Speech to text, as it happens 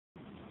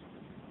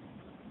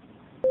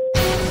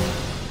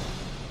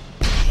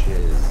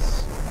shiz.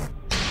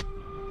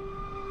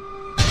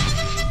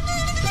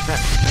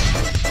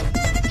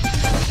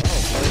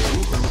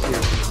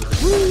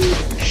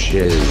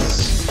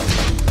 Shiz.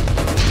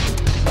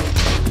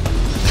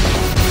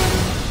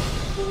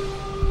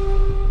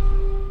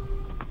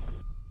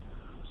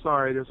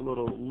 Sorry, there's a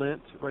little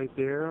lint right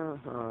there.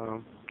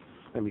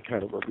 Let me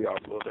kind of rub you off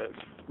a little bit.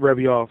 Rub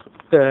you off.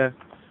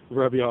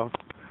 Rub you off.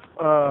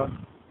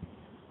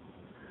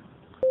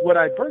 What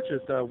I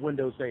purchased a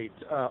Windows 8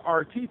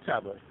 RT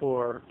tablet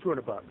for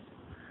 $200.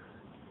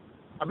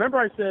 I remember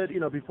I said,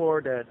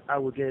 before that I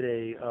would get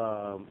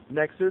a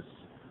Nexus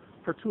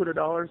for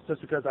 $200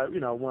 just because I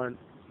want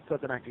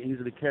something I can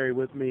easily carry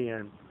with me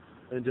and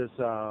just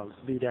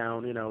be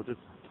down, just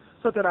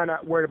something I'm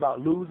not worried about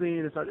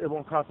losing. It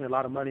won't cost me a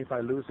lot of money if I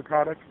lose the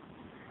product.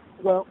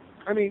 Well,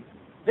 I mean,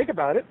 think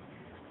about it.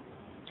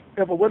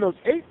 If a Windows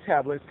 8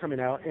 tablet is coming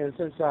out, and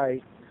since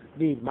I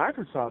need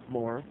Microsoft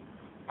more,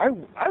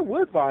 I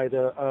would buy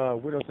the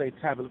Windows 8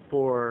 tablet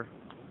for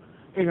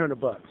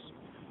 $800.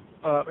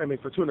 For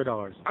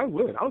 $200. I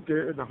would. I'll get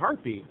it in a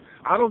heartbeat.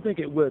 I don't think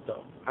it would,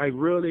 though. I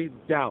really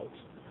doubt.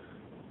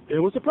 It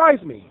would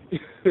surprise me.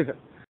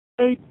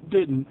 I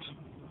didn't.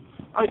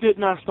 I did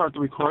not start the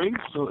recording,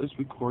 so it's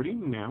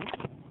recording now.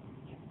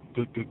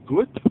 Good.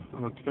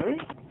 Okay.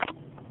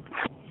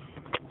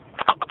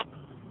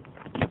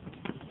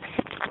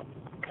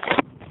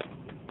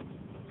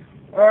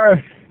 All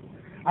right.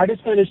 I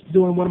just finished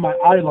doing one of my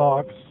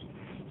iLOGs.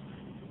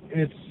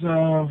 It's,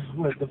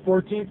 the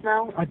 14th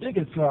now? I think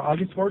it's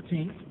August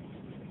 14th.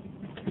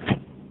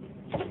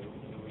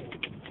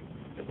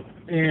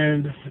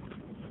 And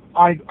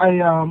I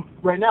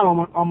right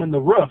now I'm in the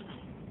roof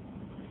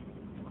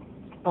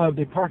of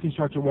the parking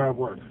structure where I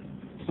work.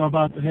 So I'm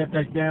about to head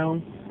back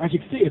down. As you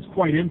can see, it's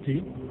quite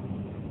empty.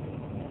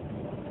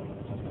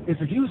 It's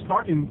a huge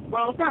parking,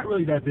 well, it's not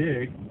really that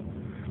big.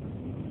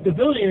 The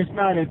building is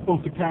not at full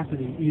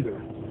capacity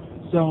either.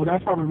 So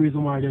that's probably the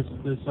reason why this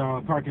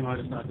parking lot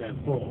is not that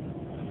full.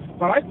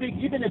 But I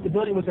think even if the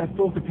building was at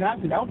full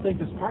capacity, I don't think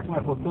this parking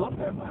lot will fill up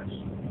that much.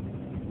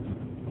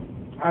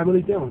 I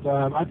really don't.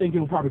 I think it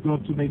will probably go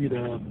up to maybe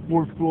the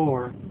 4th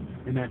floor,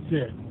 and that's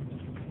it.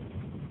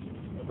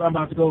 I'm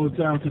about to go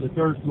down to the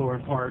 3rd floor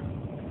and park.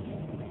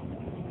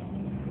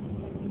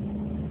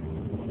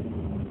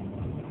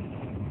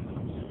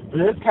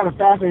 But it's kind of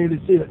fascinating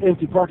to see an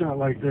empty parking lot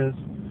like this.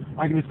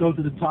 I can just go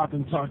to the top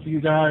and talk to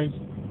you guys.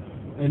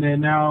 And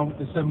then now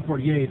it's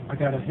 7:48. I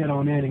gotta head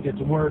on in and get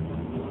to work.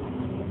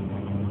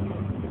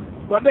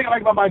 One thing I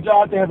like about my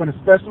job, they have an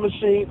espresso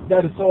machine.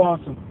 That is so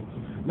awesome.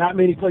 Not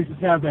many places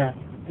have that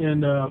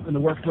in the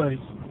workplace.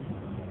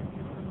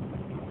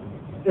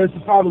 This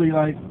is probably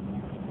like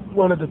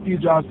one of the few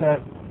jobs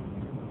that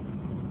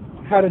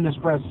had an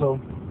espresso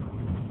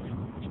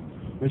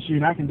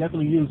machine. I can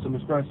definitely use some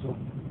espresso.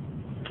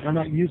 I'm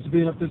not used to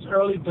being up this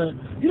early, but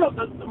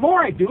the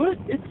more I do it,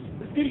 it's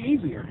getting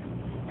easier.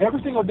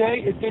 Every single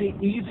day, it's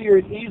getting easier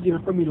and easier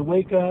for me to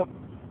wake up,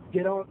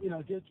 get on,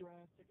 get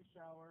dressed, take a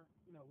shower,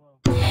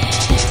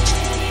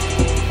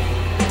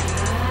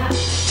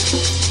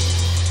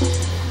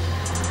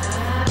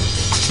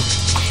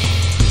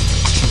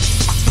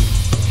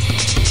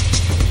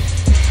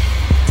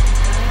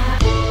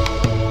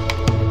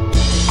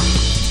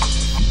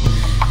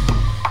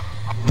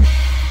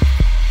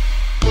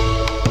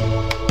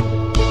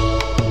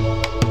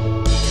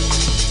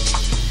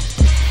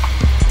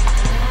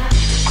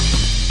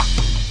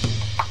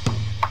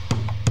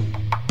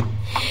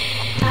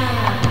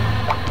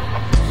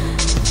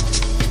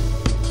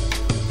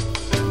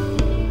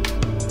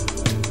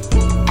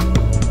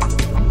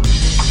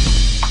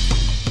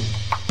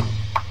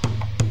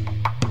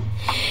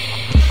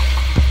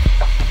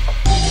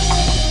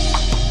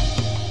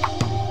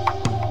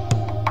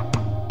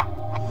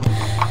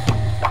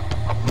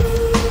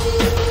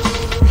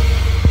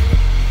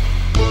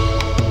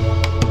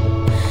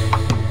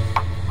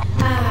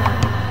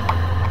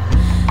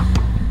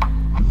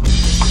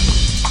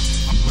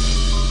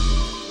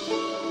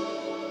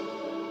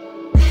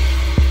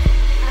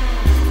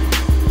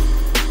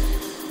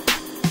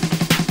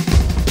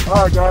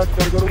 Alright guys,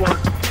 gotta go to work.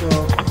 So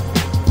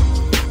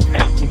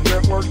if you're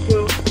at work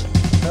too,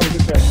 have a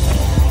good day.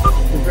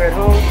 If you're at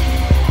home,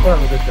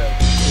 have a good day.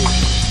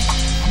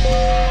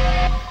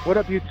 What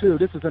up YouTube?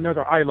 This is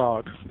another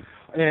iLOG.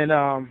 And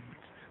I'm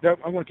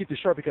gonna keep this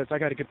short because I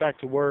gotta get back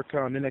to work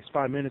in the next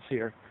 5 minutes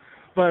here.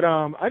 But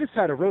I just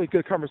had a really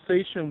good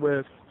conversation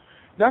with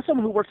not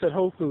someone who works at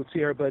Whole Foods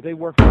here, but they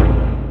work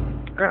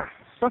for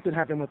something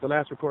happened with the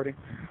last recording.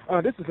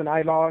 This is an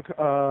iLOG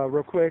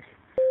real quick,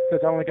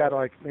 because I only got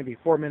like maybe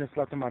 4 minutes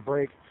left on my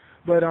break.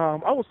 But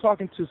I was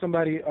talking to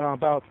somebody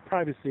about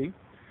privacy,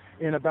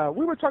 and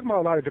we were talking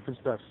about a lot of different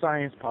stuff: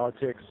 science,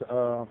 politics,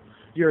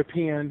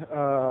 European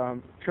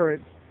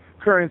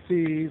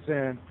currencies,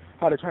 and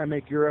how to try and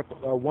make Europe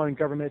a one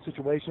government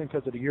situation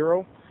because of the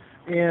euro.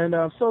 And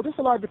so there's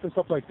a lot of different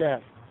stuff like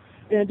that.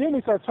 And then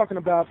we started talking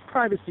about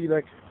privacy,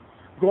 like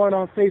going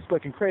on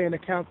Facebook and creating an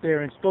account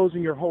there and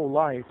exposing your whole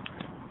life.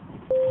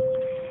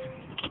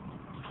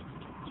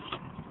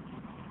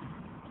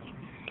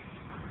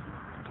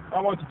 I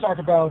want to talk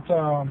about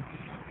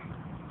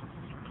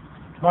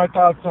my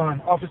thoughts on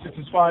Office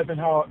 365 and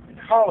how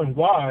and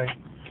why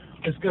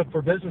it's good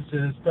for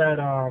businesses that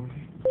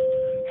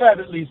have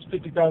at least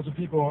 50,000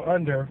 people or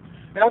under.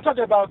 And I'm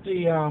talking about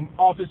the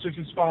Office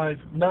 365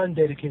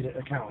 non-dedicated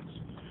accounts.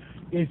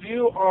 If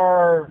you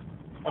are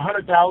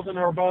 100,000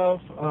 or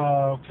above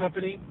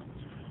company,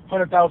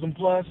 100,000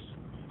 plus,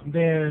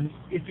 then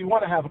if you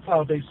want to have a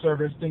cloud-based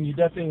service, then you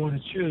definitely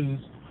want to choose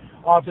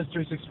Office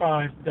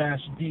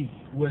 365-D,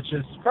 which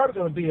is probably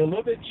going to be a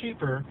little bit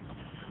cheaper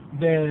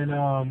than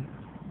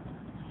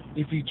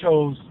if you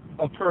chose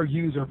a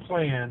per-user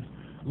plan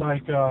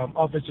like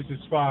Office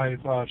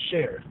 365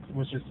 Shared,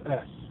 which is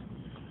S,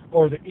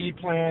 or the E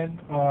plan,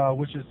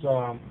 which is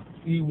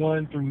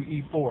E1 through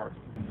E4.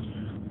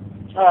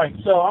 All right,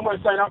 so I'm going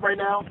to sign up right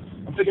now.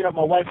 I'm picking up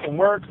my wife from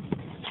work.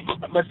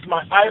 This is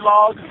my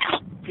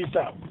iLOG. Peace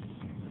out.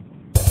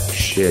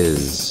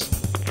 Shiz.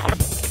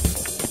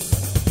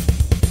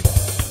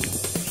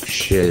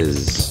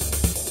 Shiz.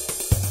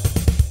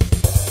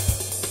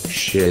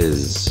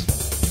 Shiz.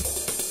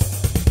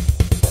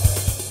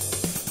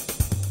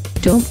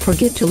 Don't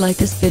forget to like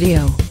this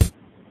video.